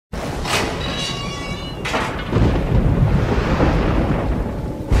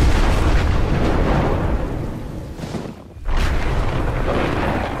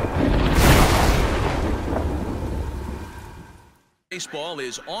Baseball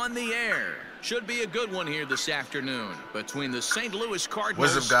is on the air. Should be a good one here this afternoon between the St. Louis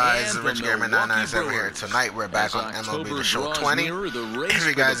Cardinals. What's up, guys? And Rich the Gamer Milwaukee 997 here. Brewers. Tonight we're back on MLB The Show 20. If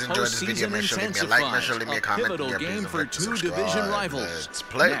you guys enjoyed this video, make sure to leave me a like, make sure to leave me a comment. Pivotal game for two division rivals. Let's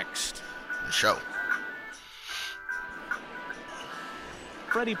play Next, the show.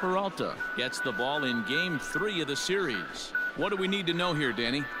 Freddie Peralta gets the ball in Game 3 of the series. What do we need to know here,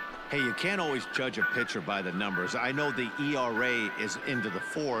 Danny? Hey, you can't always judge a pitcher by the numbers. I know the ERA is into the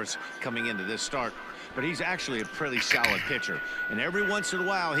 4s coming into this start, but he's actually a pretty solid pitcher. And every once in a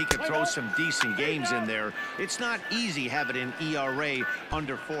while, he can throw some decent games in there. It's not easy having an ERA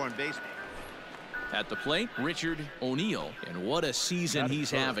under 4 in baseball. At the plate, Richard O'Neill, and what a season he's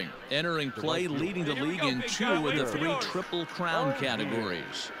having. Entering play, leading the league in 2 of the 3 Triple Crown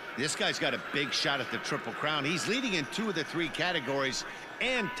categories. This guy's got a big shot at the Triple Crown. He's leading in 2 of the 3 categories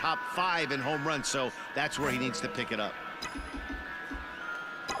and top 5 in home runs, so that's where he needs to pick it up.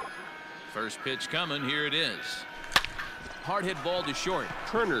 First pitch coming. Here it is. Hard hit ball to short.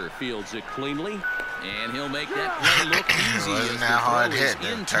 Turner fields it cleanly, and he'll make that play look easy. Wasn't that hard hit?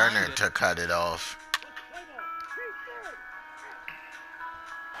 Turner to cut it off.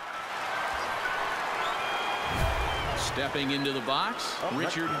 Stepping into the box,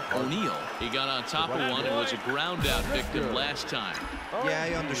 Richard O'Neill. He got on top of one and was a ground out victim last time. Yeah,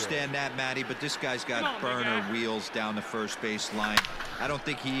 I understand that, Matty, but this guy's got burner wheels down the first base line. I don't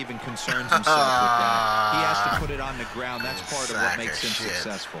think he even concerns himself with that. He has to put it on the ground. That's part of what makes him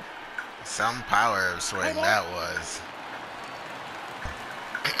successful. Some power swing that was.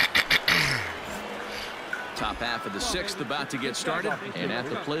 Top half of the 6th about to get started, and at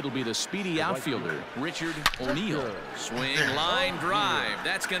the plate will be the speedy outfielder, Richard O'Neill. Swing, line drive.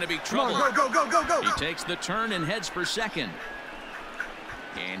 That's going to be trouble. Go. He takes the turn and heads for second.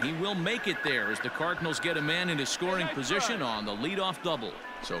 And he will make it there as the Cardinals get a man into scoring position on the leadoff double.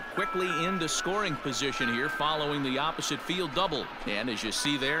 So quickly into scoring position here following the opposite field double. And as you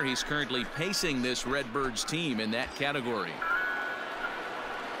see there, he's currently pacing this Redbirds team in that category.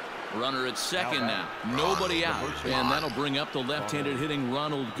 Runner at second now. Nobody out. And that'll bring up the left-handed hitting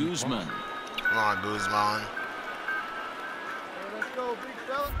Ronald Guzman. Come on, Guzman. Let's go, big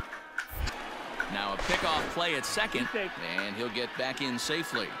fella. Now a pickoff play at second, and he'll get back in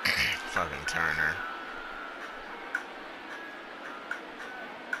safely. Fucking Turner.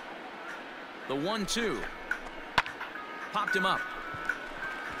 The 1-2. Popped him up.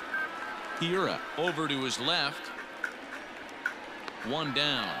 Hiura over to his left. One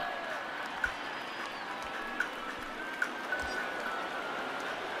down.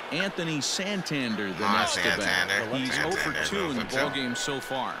 Anthony Santander, the next to bat. He's 0 for 2 in the ballgame so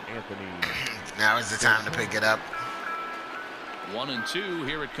far. Now is the time to pick it up. 1-2.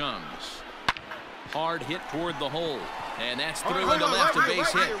 Here it comes. Hard hit toward the hole, and that's through into left, a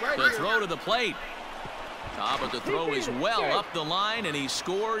base hit. The throw to the plate. But the throw is well up the line, and he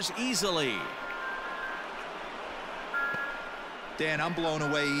scores easily. Dan, I'm blown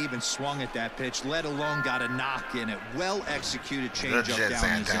away he even swung at that pitch, let alone got a knock in it. Well-executed changeup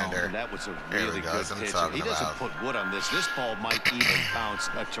down the zone. That was a really good pitch. He doesn't put wood on this. This ball might even bounce.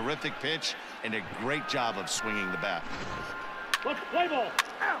 A terrific pitch and a great job of swinging the bat. Let's play ball.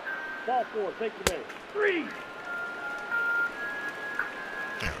 Out. Ball 4. Take the base. 3.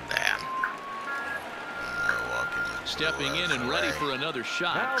 Damn. Stepping in and ready for another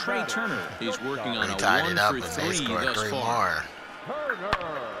shot, Trey Turner. He's working on a 1 for 3 thus far.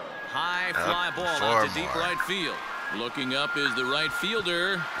 High fly ball out to deep right field. Looking up is the right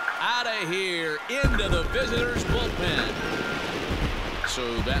fielder. Out of here into the visitors' bullpen.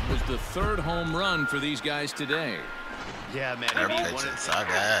 So that was the 3rd home run for these guys today. Yeah, man. Their pitching suck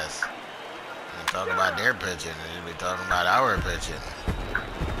ass. You talk about their pitching, and you be talking about our pitching.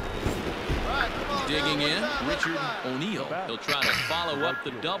 Digging in, Richard O'Neill. He'll try to follow up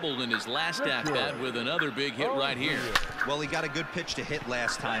the double in his last at-bat with another big hit right here. Well, he got a good pitch to hit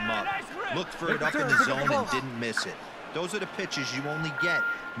last time up. Looked for it up in the zone and didn't miss it. Those are the pitches you only get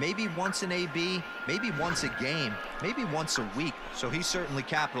maybe once an AB, maybe once a game, maybe once a week. So he certainly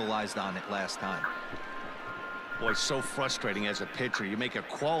capitalized on it last time. Boy, so frustrating as a pitcher. You make a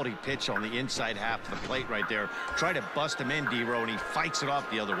quality pitch on the inside half of the plate right there. Try to bust him in, D-Row, and he fights it off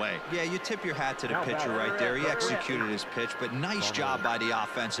the other way. Yeah, you tip your hat to the pitcher right there. He executed his pitch, but nice job by the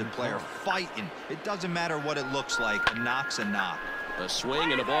offensive player fighting. It doesn't matter what it looks like. A knock's a knock. A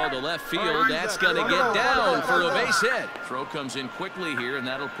swing and a ball to left field. That's going to get down for a base hit. Throw comes in quickly here, and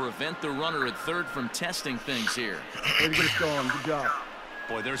that'll prevent the runner at third from testing things here. Way to get it going. Good job.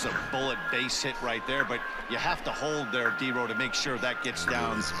 Boy, there's a bullet base hit right there, but you have to hold there, D-Row, to make sure that gets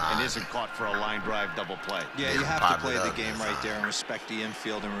down and isn't caught for a line drive double play. Yeah, you have to play the game right there and respect the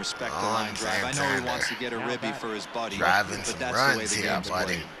infield and respect the line drive. I know he wants to get a ribby for his buddy, but that's the way the game's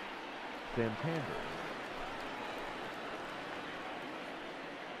played. Santander.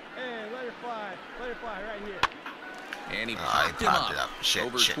 Hey, let it fly right here. And he popped him up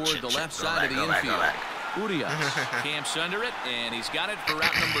over toward the left side of the infield. Urias camps under it, and he's got it for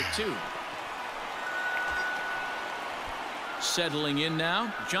route number 2. Settling in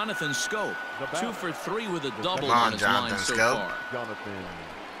now, Jonathan Scope. 2 for 3 with a double on his line so far. Jonathan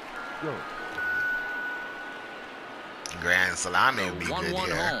Scope. Grand Salami would be good here.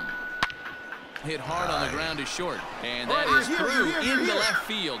 1-1 home. Hit hard on the ground is short, and that is through into left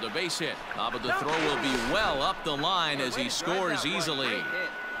field, a base hit. But the throw will be well up the line as he scores easily.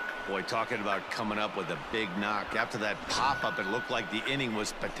 Boy, talking about coming up with a big knock. After that pop-up, it looked like the inning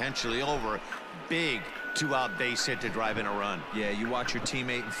was potentially over. Big 2-out base hit to drive in a run. Yeah, you watch your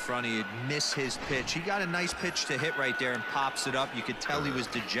teammate in front of you miss his pitch. He got a nice pitch to hit right there and pops it up. You could tell he was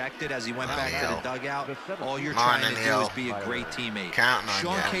dejected as he went back to the dugout. All you're trying to do is be a great teammate.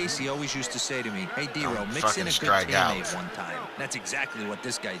 Sean Casey always used to say to me, hey, D-Row, mix in a good teammate one time. That's exactly what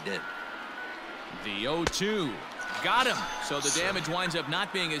this guy did. The 0-2. Got him. So the damage winds up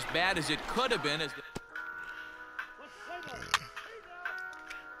not being as bad as it could have been.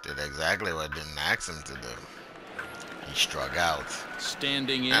 Did exactly what I didn't ask him to do. He struck out.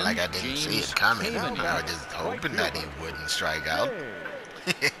 Standing in. Not like I didn't see it coming. I was just hoping that he wouldn't strike out.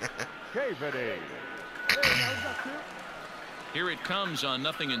 Here it comes on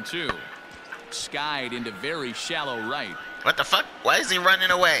 0-2. Skied into very shallow right. What the fuck? Why is he running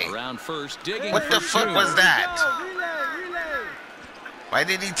away? Around first, digging. What the fuck was that? Why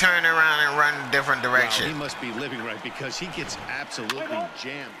did he turn around and run a different direction? Well, he must be living right because he gets absolutely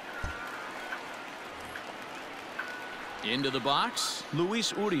jammed. Into the box,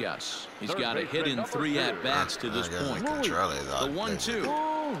 Luis Urias. He's got a hit in 3 at-bats to this point. The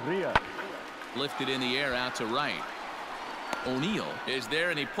 1-2. Lifted in the air out to right. O'Neill is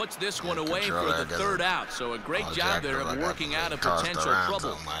there, and he puts this one away for the 3rd out. So a great job there of working out a potential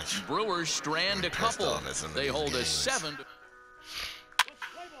trouble. Brewers strand a couple. They hold a 7.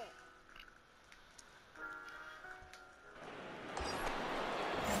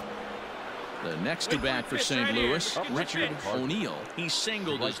 The next to bat for St. Louis, Richard O'Neill. He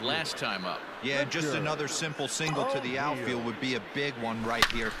singled his last time up. Yeah, just another simple single to the outfield would be a big one right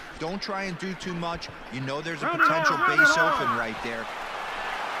here. Don't try and do too much. You know there's a potential base open right there.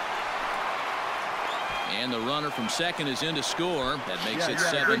 And the runner from second is in to score. That makes it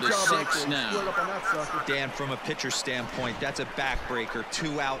 7-6 now. Dan, from a pitcher standpoint, that's a backbreaker.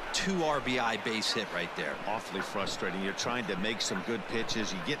 2 out, 2 RBI base hit right there. Awfully frustrating. You're trying to make some good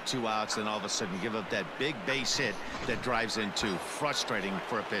pitches. You get 2 outs, and all of a sudden you give up that big base hit that drives in 2. Frustrating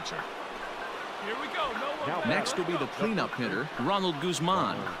for a pitcher. Here we go. No one. Next will be the cleanup hitter, Ronald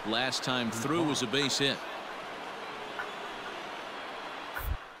Guzman. Last time through was a base hit.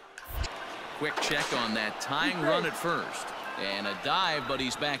 Quick check on that tying run at first. And a dive, but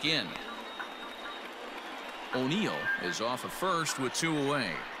he's back in. O'Neill is off of first with 2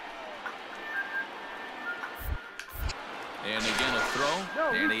 away. And again a throw.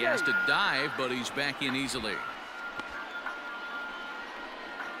 And he has to dive, but he's back in easily.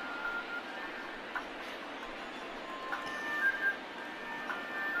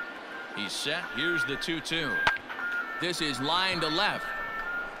 He's set. Here's the 2-2. This is line to left.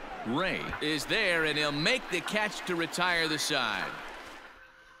 Ray is there, and he'll make the catch to retire the side.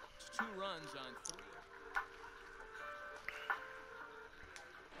 2 runs on 3.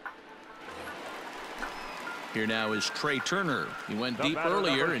 Here now is Trey Turner. He went deep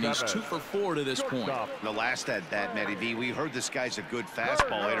earlier, and he's 2 for 4 to this point. The last at bat, Matty V, we heard this guy's a good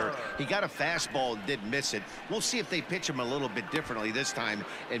fastball hitter. He got a fastball and didn't miss it. We'll see if they pitch him a little bit differently this time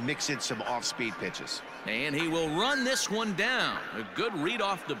and mix in some off-speed pitches. And he will run this one down. A good read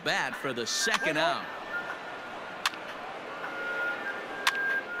off the bat for the 2nd out.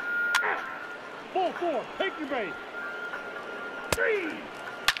 Ball 4. Take your base. 3.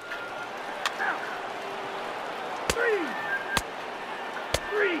 Out. 3.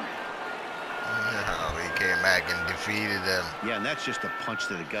 Oh, he came back and defeated them. Yeah, and that's just a punch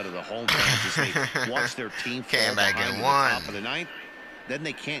to the gut of the home fans as they watch their team came back and won. Top of the 9th. Then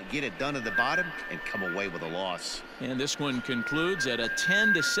they can't get it done at the bottom and come away with a loss. And this one concludes at a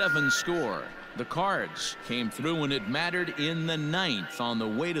 10-7 score. The Cards came through when it mattered in the 9th on the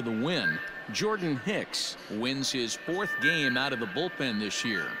way to the win. Jordan Hicks wins his 4th game out of the bullpen this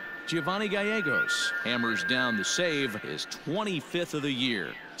year. Giovanni Gallegos hammers down the save, his 25th of the year.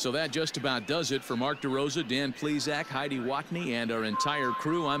 So that just about does it for Mark DeRosa, Dan Plesac, Heidi Watney, and our entire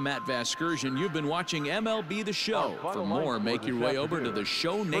crew. I'm Matt Vasgersian. You've been watching MLB The Show. For more, make your way over to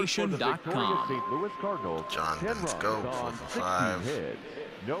theshownation.com. St. Louis Cardinals. John, 10 let's runs go. on 4 for 16 5. hits.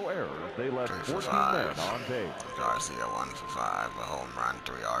 No errors. They left 3 for 14 men 5. on base. Garcia 1 for 5. A home run,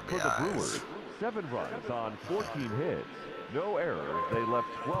 3 For the Brewers, RBIs. 7 runs on 14 hits. No errors. They left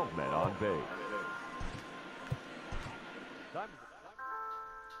 12 men on base.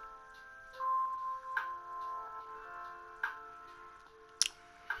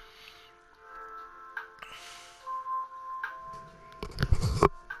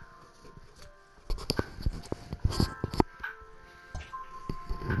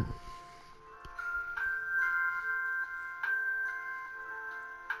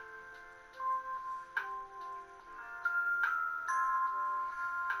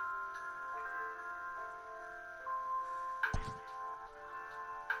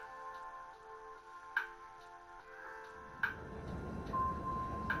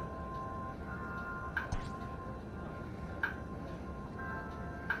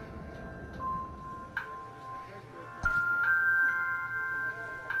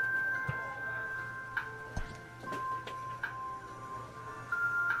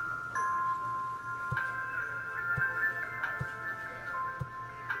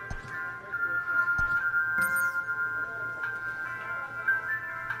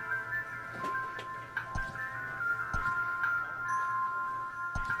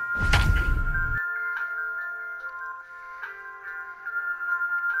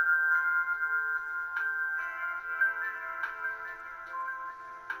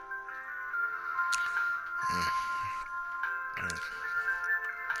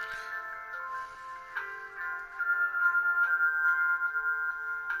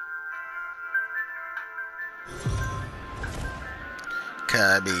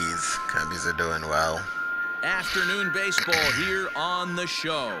 Cubbies are doing well. Afternoon baseball here on the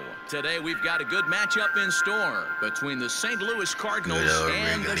show. Today we've got a good matchup in store between the St. Louis Cardinals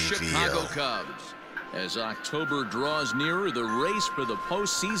and the Chicago Cubs. As October draws nearer, the race for the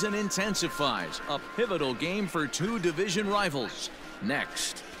postseason intensifies. A pivotal game for two division rivals.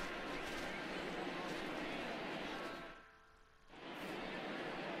 Next.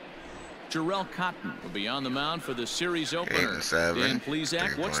 Jarrell Cotton will be on the mound for the series opener. 8-7. Dan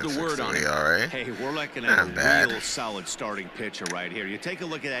Plesac, what's the word on it? ERA. Hey, we're looking Not at a bad. real solid starting pitcher right here. You take a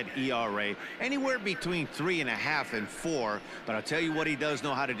look at that ERA, anywhere between 3.5 and 4. But I'll tell you what he does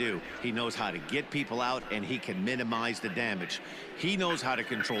know how to do. He knows how to get people out, and he can minimize the damage. He knows how to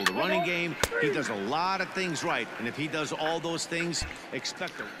control the running game. He does a lot of things right, and if he does all those things,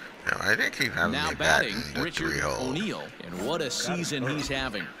 expect him. No, I think keep having Now me batting, batting the Richard 3-hole. O'Neill, and what a season he's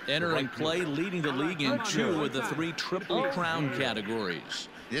having. Entering play, leading the league in 2 of the 3 Triple Crown categories.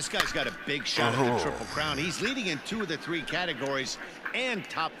 This guy's got a big shot at the Triple Crown. He's leading in 2 of the 3 categories and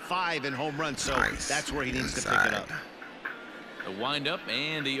top 5 in home runs, so Nice. that's where he needs to pick it up. The windup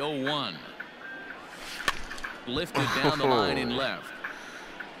and the 0-1. Lifted down the line in left.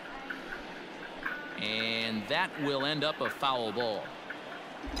 And that will end up a foul ball.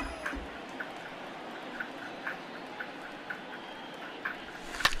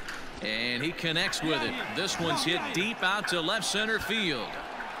 And he connects with it. This one's hit deep out to left center field.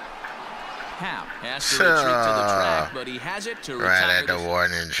 Happ has to retreat to the track, but he has it to retire. Right at the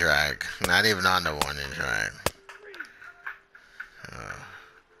warning track. Not even on the warning track.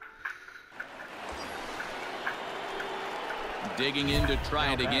 Digging in to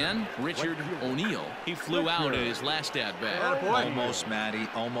try it again, Richard O'Neill. He flew out in his last at-bat. Almost, Matty.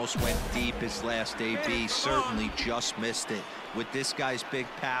 Almost went deep his last AB. Certainly just missed it. With this guy's big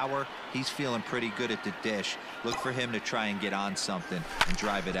power, he's feeling pretty good at the dish. Look for him to try and get on something and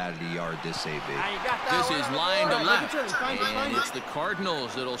drive it out of the yard this AB. This is line to left, and it's the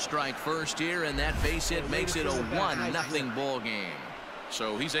Cardinals that'll strike first here, and that base hit makes it a 1-0 ball game.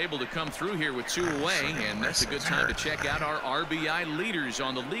 So he's able to come through here with 2 away, and that's a good time to check out our RBI leaders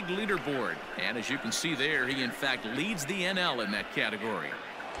on the league leaderboard. And as you can see there, he in fact leads the NL in that category.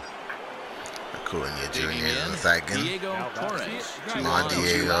 Acuna Jr. Digging in the second. Diego Torres. Come on,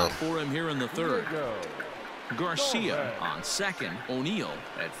 Diego. For him here in the third. Garcia on second. O'Neill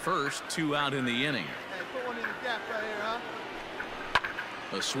at first. 2 out in the inning.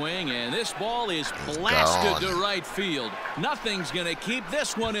 A swing, and this ball is blasted to right field. Nothing's going to keep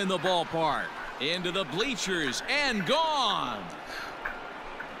this one in the ballpark. Into the bleachers and gone.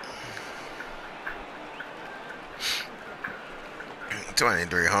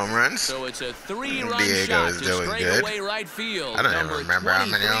 23 home runs. So it's a 3-run Diego shot is to doing straightaway good. right field. I don't even remember how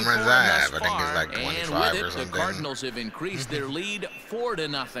many home runs I have. I think it's like 25 and with or it, something. The Cardinals have increased their lead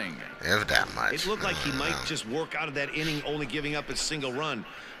 4-0. If that much. It looked like he might just work out of that inning only giving up a single run,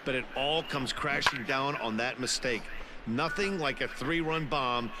 but it all comes crashing down on that mistake. Nothing like a 3-run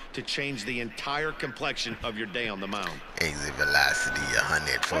bomb to change the entire complexion of your day on the mound. Exit velocity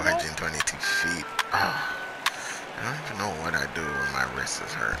 100, 422 feet. Oh, I don't even know what I do when my wrist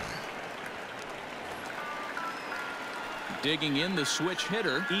is hurting. Digging in the switch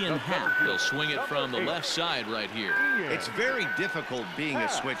hitter, Ian Happ. He'll swing it from the left side right here. It's very difficult being a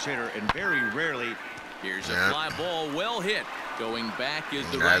switch hitter, and very rarely. Here's a fly ball, well hit. Going back is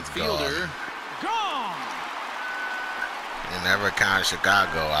the right fielder. Gone! You never count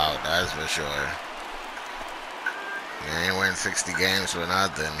Chicago out, that's for sure. You ain't win 60 games for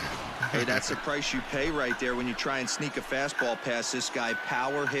nothing. Hey, that's the price you pay right there when you try and sneak a fastball past this guy.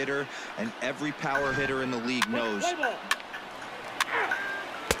 Power hitter, and every power hitter in the league knows.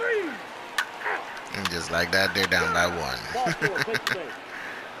 And just like that, they're down by 1.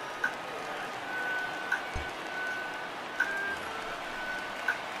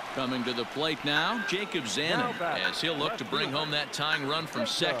 Coming to the plate now, Jacob Zanin, as he'll look to bring home that tying run from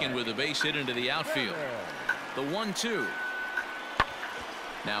second with a base hit into the outfield. The 1-2.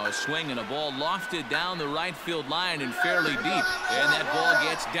 Now a swing and a ball lofted down the right field line and fairly deep. And that ball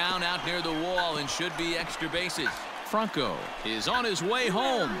gets down out near the wall and should be extra bases. Franco is on his way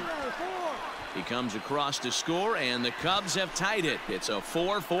home. He comes across to score, and the Cubs have tied it. It's a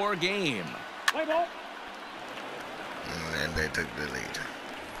 4-4 game. And then they took the lead.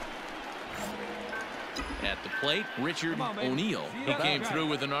 At the plate, Richard O'Neill. He came through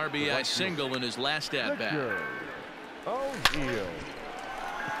with an RBI single in his last at-bat. O'Neill.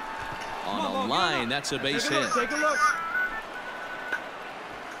 On a line, that's a base hit. Take a look.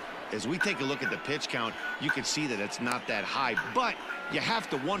 As we take a look at the pitch count, you can see that it's not that high, but you have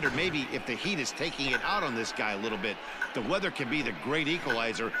to wonder maybe if the heat is taking it out on this guy a little bit. The weather can be the great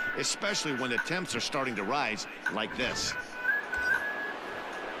equalizer, especially when the temps are starting to rise like this.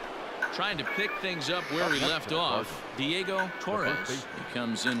 Trying to pick things up where he left off, Diego Torres. He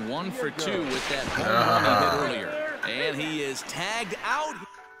comes in 1 for 2 with that home run he hit earlier. And he is tagged out.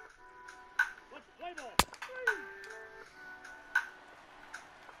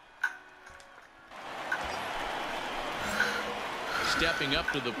 Stepping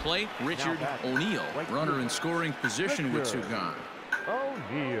up to the plate, Richard O'Neill. Runner in scoring position with 2 gone.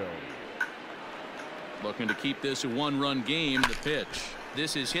 O'Neill. Looking to keep this a 1-run game. The pitch.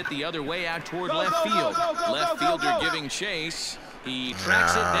 This is hit the other way out toward left field. Left fielder giving chase. He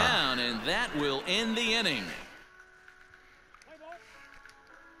tracks it down, and that will end the inning.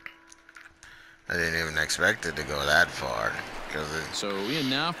 I didn't even expect it to go that far. So in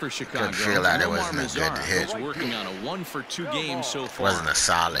now for Chicago. Could feel that it wasn't a good hit. He's working on a 1-for-2 game so far. Wasn't a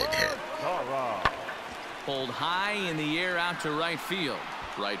solid hit. Pulled high in the air out to right field.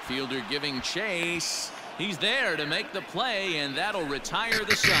 Right fielder giving chase. He's there to make the play, and that'll retire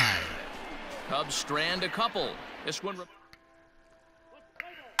the side. Cubs strand a couple. This one.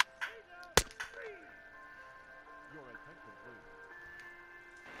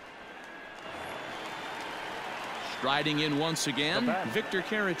 Striding in once again, Victor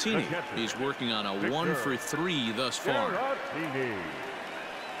Caratini. He's working on a 1-for-3 thus far.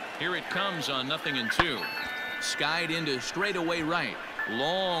 Here it comes on 0-2. Skied into straightaway right.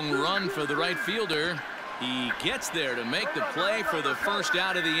 Long run for the right fielder. He gets there to make the play for the first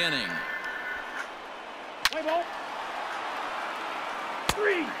out of the inning. Play ball.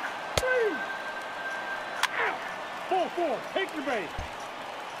 3. 4-4. Take your base.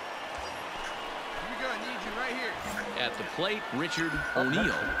 At the plate, Richard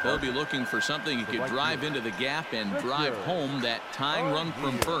O'Neill. They'll be looking for something he could drive into the gap and drive home that tying run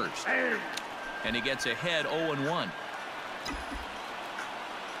from first. And he gets ahead 0-1. Hey,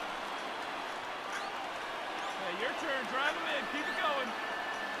 your turn. Drive him in. Keep it going.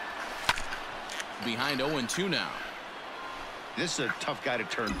 Behind 0-2 now. This is a tough guy to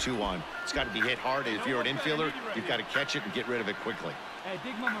turn 2 on. It's got to be hit hard. If you're an infielder, you've got to catch it and get rid of it quickly. Hey,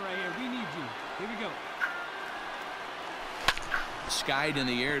 Big Mama right here. We need you. Here we go. Skied in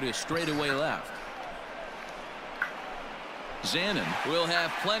the air to straightaway left. Zanin will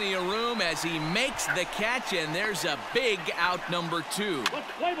have plenty of room as he makes the catch, and there's a big out number 2.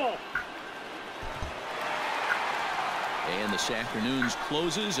 Let's play ball. And this afternoon's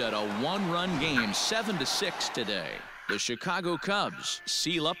closes at a 1-run game, 7-6 today. The Chicago Cubs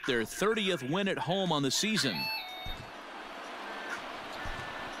seal up their 30th win at home on the season.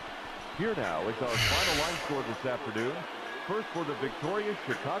 Here now is our final line score this afternoon. First for the victorious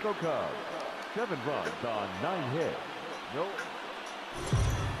Chicago Cubs. 7 runs on 9 hits. No.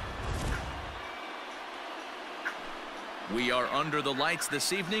 We are under the lights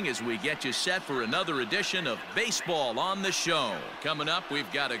this evening as we get you set for another edition of Baseball on the Show. Coming up,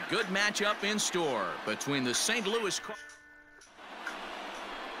 we've got a good matchup in store between the St. Louis Cardinals.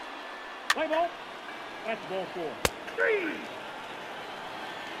 Play ball. That's ball 4. 3.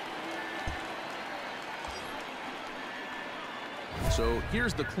 So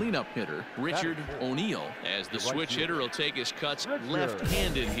here's the cleanup hitter, Richard O'Neill, as the switch hitter will take his cuts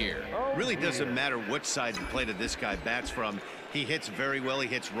left-handed here. Really doesn't matter which side of the plate this guy bats from. He hits very well. He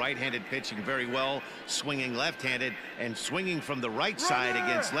hits right-handed pitching very well, swinging left-handed, and swinging from the right side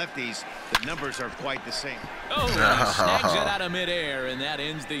against lefties. The numbers are quite the same. Oh, he snags it out of midair, and that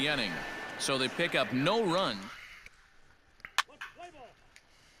ends the inning. So they pick up no run.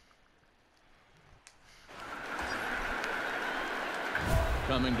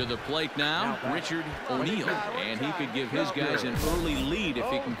 Coming to the plate now, Richard O'Neill, and he could give his guys an early lead if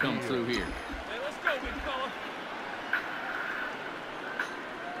he can come through here. Hey, let's go, big fella.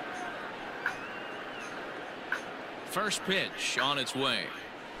 First pitch on its way.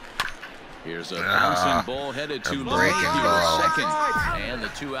 Here's a bouncing ball headed to ball. second, and the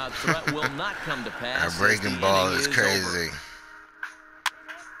 2-out threat will not come to pass. A breaking ball is crazy. Over.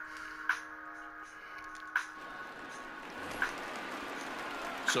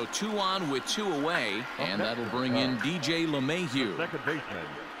 So 2 on with 2 away, and that'll bring in DJ LeMahieu. Second baseman,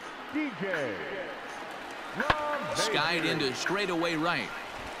 DJ. Skied into straightaway right.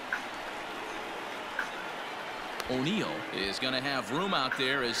 O'Neill is going to have room out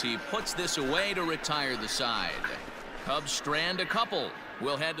there as he puts this away to retire the side. Cubs strand a couple.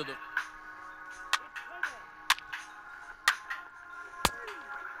 We'll head to the...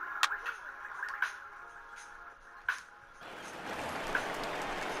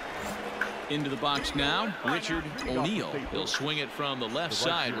 Into the box now, Richard O'Neill. He'll swing it from the left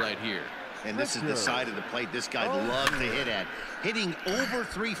side right here. And this is the side of the plate this guy loves to hit at. Hitting over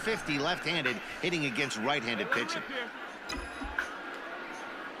 350 left-handed, hitting against right-handed pitching.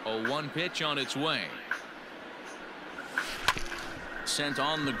 A 1 pitch on its way. Sent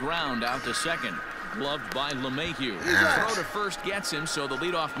on the ground out to second. Gloved by LeMahieu. Throw to first gets him, so the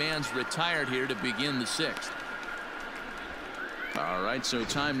leadoff man's retired here to begin the 6th. All right, so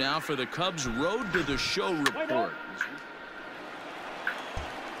time now for the Cubs' Road to the Show report.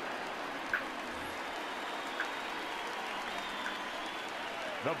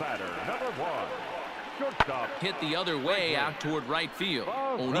 The batter, number 1, shortstop. Hit the other way out toward right field.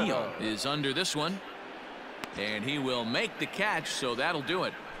 O'Neill is under this one, and he will make the catch, so that'll do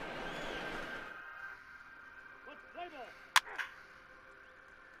it.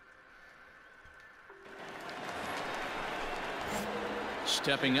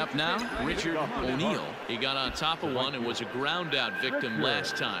 Stepping up now, Richard O'Neill. He got on top of one and was a ground out victim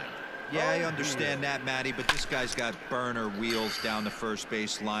last time. Yeah, I understand that, Matty, but this guy's got burner wheels down the first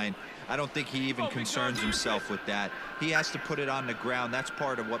base line. I don't think he even concerns himself with that. He has to put it on the ground. That's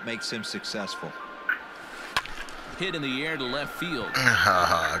part of what makes him successful. Hit in the air to left field.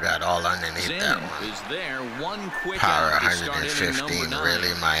 I got all underneath that one. Is there. 1 quick Power out to start inning 115, number 9.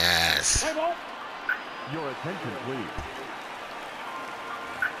 really my ass. Your attention, please.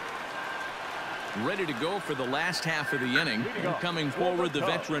 Ready to go for the last half of the inning. And coming forward, the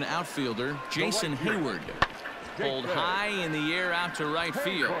veteran outfielder, Jason Hayward. Pulled high in the air out to right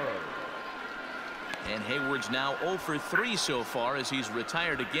field. And Hayward's now 0 for 3 so far as he's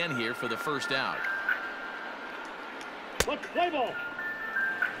retired again here for the first out. Let's play ball.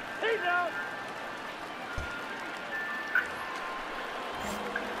 He's out.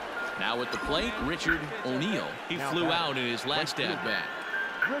 Now at the plate, Richard O'Neill. He flew out in his last at-bat.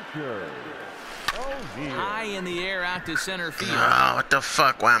 Richard O'Neill. High in the air out to center field. Oh, what the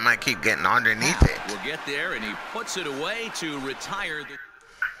fuck? Why am I keep getting underneath it? We'll get there, and he puts it away to retire the...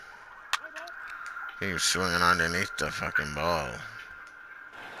 He was swinging underneath the fucking ball.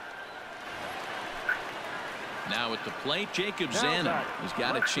 Now at the plate, Jacob Zanin has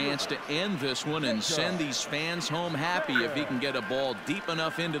got a chance to end this one and send these fans home happy if he can get a ball deep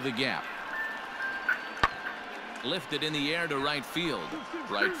enough into the gap. Lifted in the air to right field.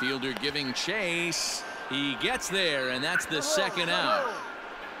 Right fielder giving chase. He gets there, and that's the second out.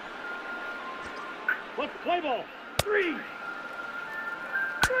 Let's play ball. 3.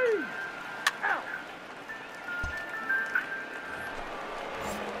 Out.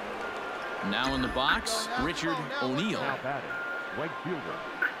 Now in the box, Richard O'Neill. Now batting, right fielder,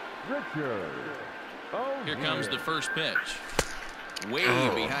 Richard O'Neill. Here comes the first pitch. Way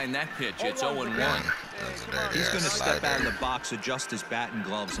behind that pitch. It's 0-1. He's going to step out of the box, adjust his bat and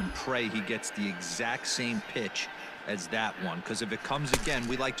gloves, and pray he gets the exact same pitch as that one. Because if it comes again,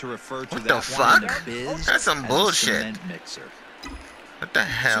 we like to refer to that one in the biz. That's some bullshit. Cement mixer. What the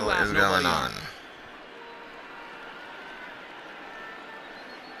hell is going on?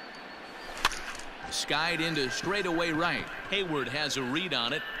 Skied into straightaway right. Hayward has a read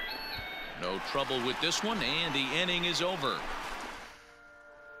on it. No trouble with this one, and the inning is over.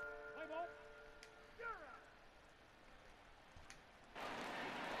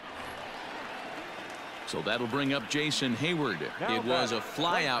 So that'll bring up Jason Hayward. It was a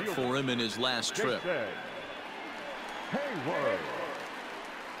flyout for him in his last trip. Hayward.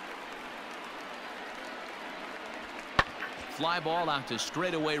 Fly ball out to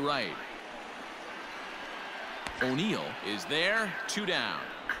straightaway right. O'Neill is there. 2 down.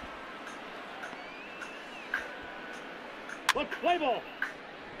 Let's play ball.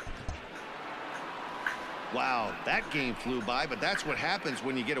 Wow, that game flew by, but that's what happens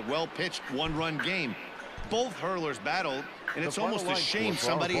when you get a well-pitched one-run game. Both hurlers battled, and it's almost a shame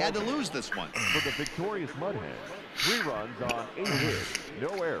somebody had to lose this one. For the victorious Mudhens, 3 runs on 8 hits, no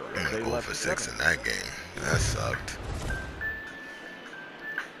errors. They 0 left for 6 7. in that game. That sucked.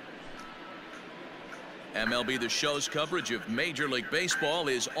 MLB The Show's coverage of Major League Baseball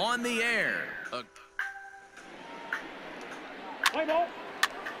is on the air. Play ball.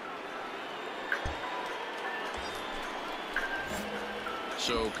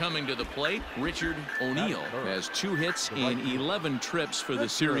 So coming to the plate, Richard O'Neill has 2 hits in 11 trips for the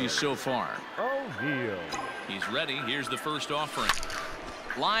series so far. O'Neill. He's ready. Here's the first offering.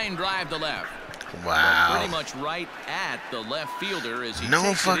 Line drive to left. Wow. Pretty much right at the left fielder as he No takes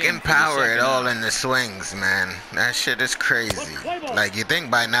it in fucking for the power second at all out. in the swings, man. That shit is crazy. Like, you think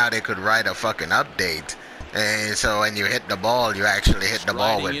by now they could write a fucking update. And so when you hit the ball, you actually hit the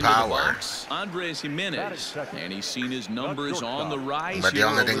ball with Striding into the power. box, Andres Jimenez, and he's seen his numbers on the rise. But the here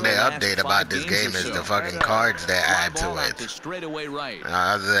only over thing the they last update 5 about this games game or is so. the fucking cards they Fly add ball to out it. to straightaway right.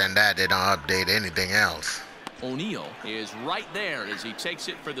 Other than that, they don't update anything else. O'Neill is right there as he takes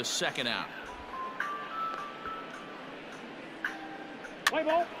it for the second out. Play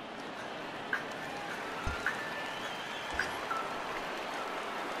ball.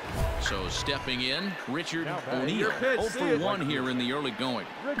 So stepping in, Richard O'Neill. 0 for 1 here in the early going.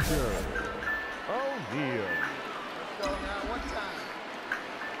 Richard O'Neill.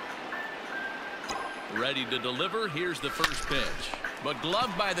 Ready to deliver. Here's the first pitch. But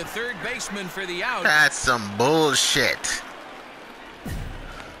gloved by the third baseman for the out. That's some bullshit.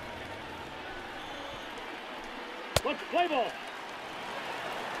 Let's play ball.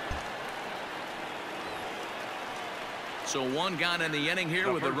 So 1 gone in the inning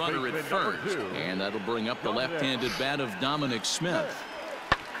here with a runner at first. And that'll bring up the left-handed bat of Dominic Smith.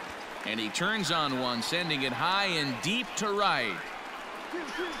 And he turns on one, sending it high and deep to right.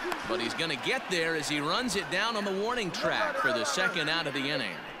 But he's going to get there as he runs it down on the warning track for the second out of the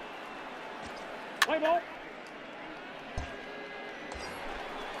inning. Play ball.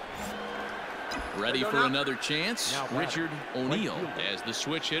 Ready for another chance? Richard O'Neill, as the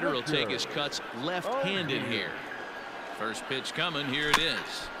switch hitter, will take his cuts left-handed here. First pitch coming. Here it is.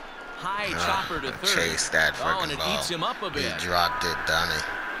 High chopper to third. Chase that fucking and it ball. eats him up a bit. He dropped it, Donnie.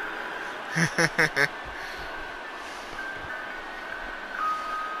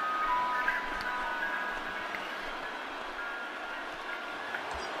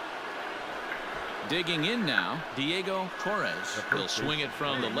 Digging in now, Diego Torres. He'll swing it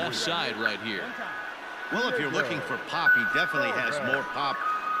from the left side right here. Well, if you're looking for pop, he definitely has more pop,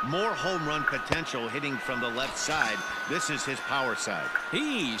 more home run potential hitting from the left side. This is his power side.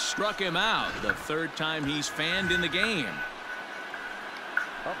 He struck him out the 3rd time he's fanned in the game.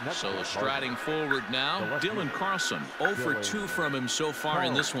 So striding forward now, Dylan Carlson. 0 for 2 from him so far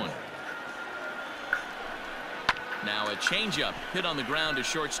in this one. Now a changeup hit on the ground to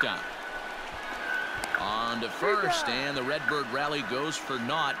shortstop. On to first, and the Redbird rally goes for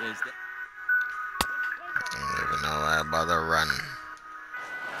naught. I don't even know why I bother running.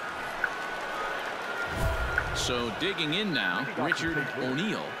 So digging in now, Richard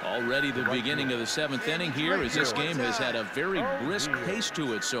O'Neill. Already the beginning of the 7th inning here, as this game has had a very brisk pace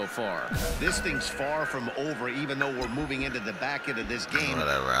to it so far. This thing's far from over, even though we're moving into the back end of this game.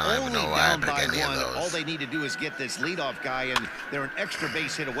 Whatever, I don't even know why I down pick by any of 1. those. All they need to do is get this leadoff guy, and they're an extra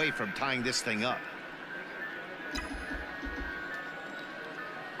base hit away from tying this thing up.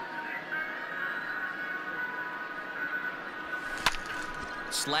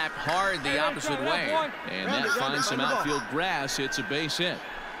 Slapped hard the opposite way, and that finds some outfield grass. It's a base hit.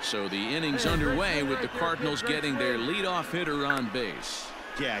 So the inning's underway with the Cardinals getting their leadoff hitter on base.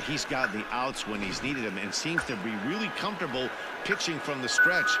 Yeah, he's got the outs when he's needed them and seems to be really comfortable pitching from the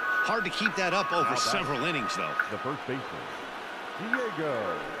stretch. Hard to keep that up over several innings, though. The first baseman,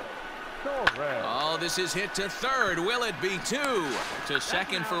 Diego. Oh, this is hit to third. Will it be two? To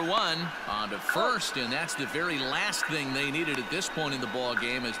second for one. On to first, and that's the very last thing they needed at this point in the ball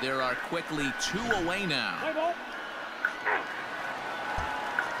game, as there are quickly 2 away now.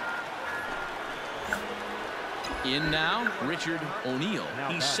 In now, Richard O'Neill.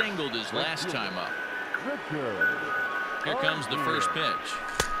 He singled his last time up. Here comes the first pitch.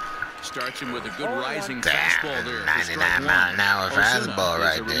 Starts him with a good rising fastball there. 99-mile-an-hour fastball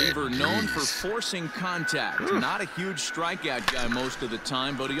right there. He's a reliever known for forcing contact. Not a huge strikeout guy most of the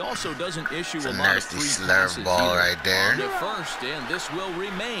time, but he also doesn't issue a lot of free passes slurve ball right there. On to first, and this will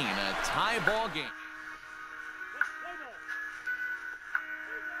remain a tie ball game.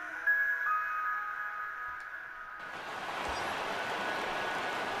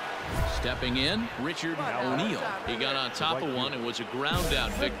 Stepping in, Richard O'Neill. He got on top of one and was a ground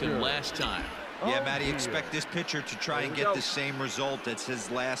out victim last time. Yeah, Matty, expect this pitcher to try and get the same result. That's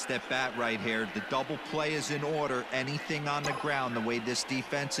his last at bat right here. The double play is in order. Anything on the ground, the way this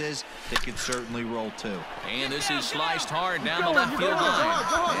defense is, they can certainly roll too. And this is sliced hard down the left field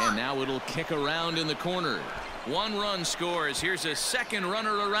line. And now it'll kick around in the corner. 1 run scores. Here's a second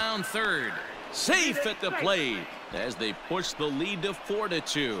runner around third. Safe at the plate as they push the lead to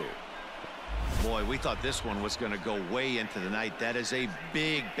 4-2. Boy, we thought this one was going to go way into the night. That is a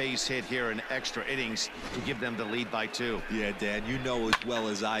big base hit here in extra innings to give them the lead by 2. Yeah, Dan, you know as well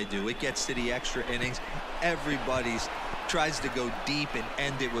as I do. It gets to the extra innings. Everybody's tries to go deep and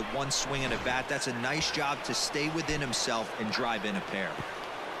end it with 1 swing and a bat. That's a nice job to stay within himself and drive in a pair.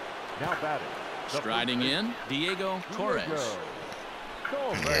 Now batting. Striding in, Diego Torres.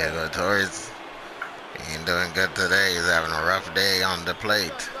 Diego Torres. He ain't doing good today. He's having a rough day on the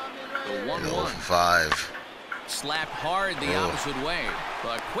plate. The 1-1. 5. Slapped hard the opposite way.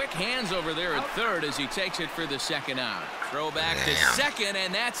 But quick hands over there at third as he takes it for the second out. Throw back to second,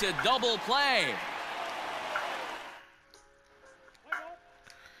 and that's a double play.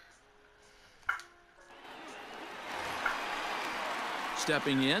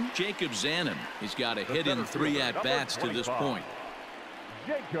 Stepping in, Jacob Zanin. He's got a hit in 3 at-bats to this point.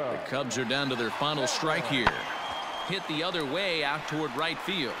 The Cubs are down to their final strike here. Hit the other way out toward right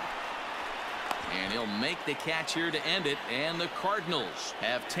field. And he'll make the catch here to end it, and the Cardinals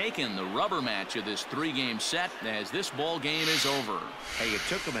have taken the rubber match of this 3-game set as this ball game is over. Hey, it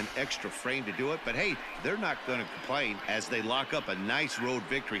took them an extra frame to do it, but hey, they're not going to complain as they lock up a nice road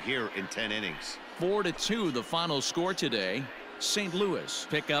victory here in 10 innings. 4-2 the final score today. St. Louis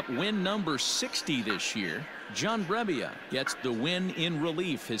pick up win number 60 this year. John Brebbia gets the win in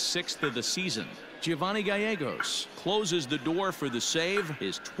relief, his 6th of the season. Giovanni Gallegos closes the door for the save,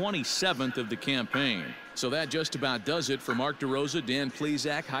 his 27th of the campaign. So that just about does it for Mark DeRosa, Dan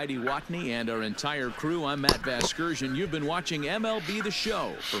Plesac, Heidi Watney, and our entire crew. I'm Matt Vasgersian. You've been watching MLB The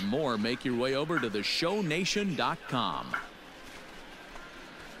Show. For more, make your way over to theshownation.com.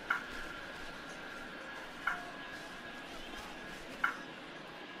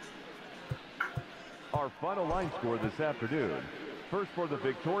 Our final line score this afternoon. First for the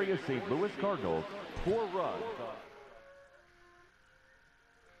victorious St. Louis Cardinals, 4 runs.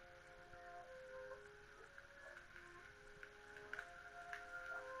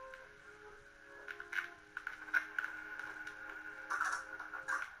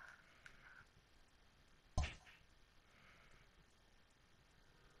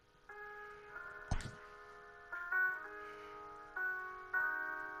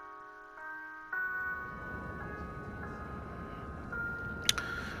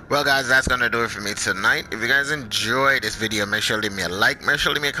 Well, guys, that's going to do it for me tonight. If you guys enjoyed this video, make sure to leave me a like, make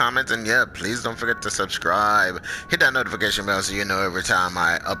sure to leave me a comment, and yeah, please don't forget to subscribe. Hit that notification bell so you know every time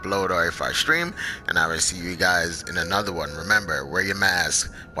I upload or if I stream, and I will see you guys in another one. Remember, wear your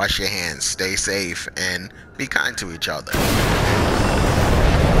mask, wash your hands, stay safe, and be kind to each other.